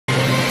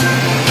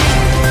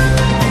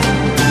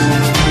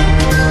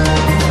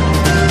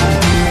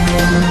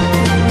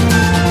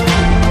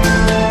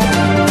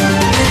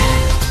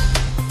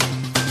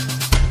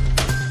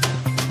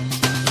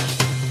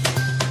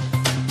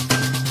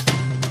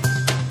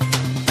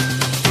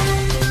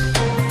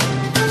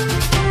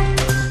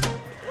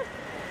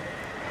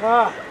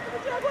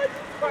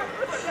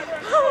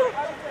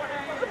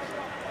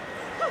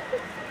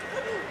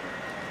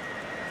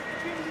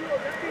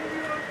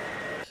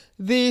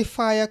The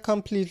fire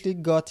completely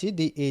gutted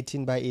the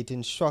 18 by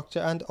 18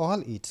 structure and all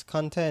its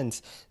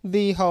contents.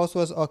 The house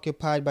was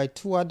occupied by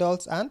 2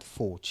 adults and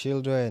 4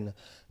 children.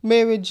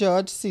 Mary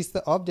Judge, sister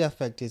of the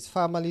affected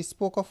family,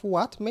 spoke of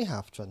what may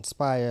have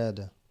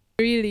transpired.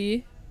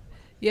 Really,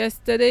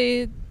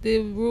 yesterday the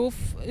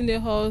roof in the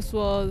house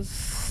was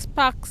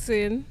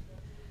sparking,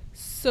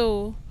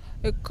 so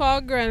a car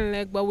grand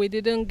leg, but we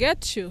didn't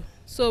get through.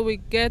 So we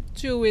get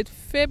through with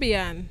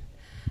Fabian.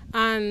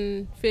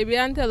 And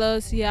Fabian tell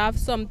us he have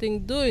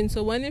something doing.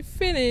 So when he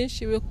finish,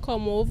 he will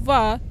come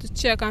over to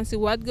check and see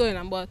what's going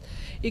on. But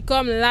he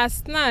come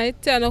last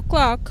night, 10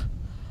 o'clock.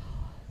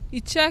 He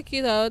check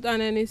it out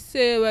and then he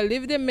say, well,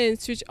 leave the main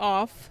switch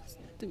off,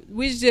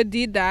 which they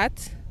did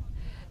that.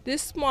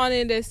 This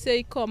morning they say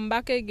he come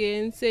back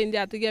again, saying they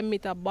have to get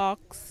meter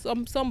box,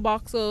 some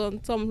box or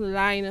some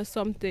line or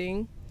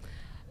something.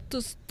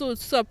 To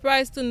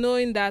surprise to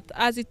knowing that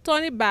as he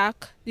turned it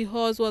back, the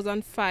house was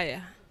on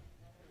fire.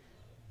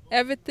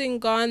 Everything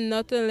gone,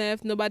 nothing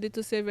left, nobody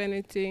to save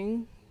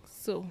anything.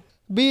 So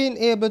being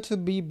able to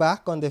be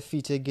back on their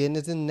feet again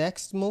is the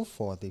next move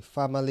for the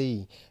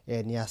family.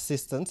 Any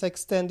assistance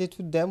extended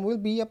to them will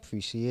be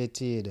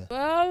appreciated.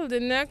 Well,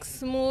 the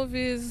next move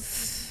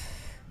is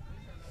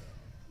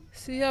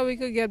see how we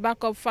could get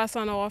back up fast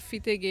on our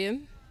feet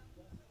again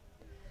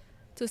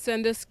to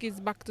send those kids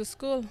back to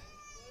school.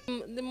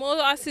 The more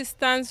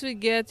assistance we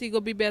get, it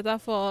will be better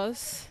for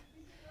us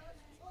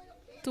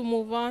to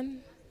move on,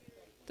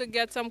 to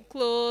get some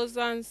clothes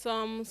and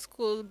some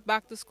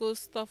back to school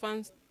stuff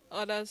and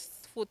other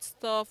food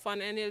stuff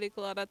and any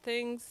little other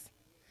things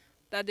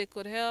that they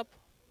could help,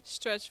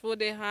 stretch for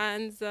their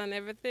hands and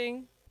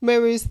everything.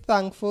 Mary is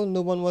thankful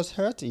no one was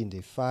hurt in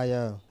the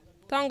fire.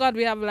 Thank God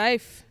we have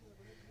life.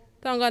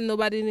 Thank God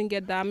nobody didn't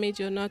get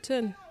damaged or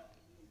nothing.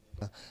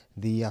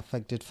 The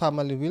affected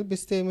family will be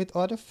staying with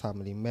other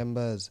family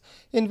members.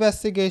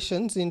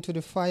 Investigations into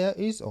the fire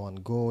is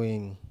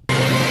ongoing.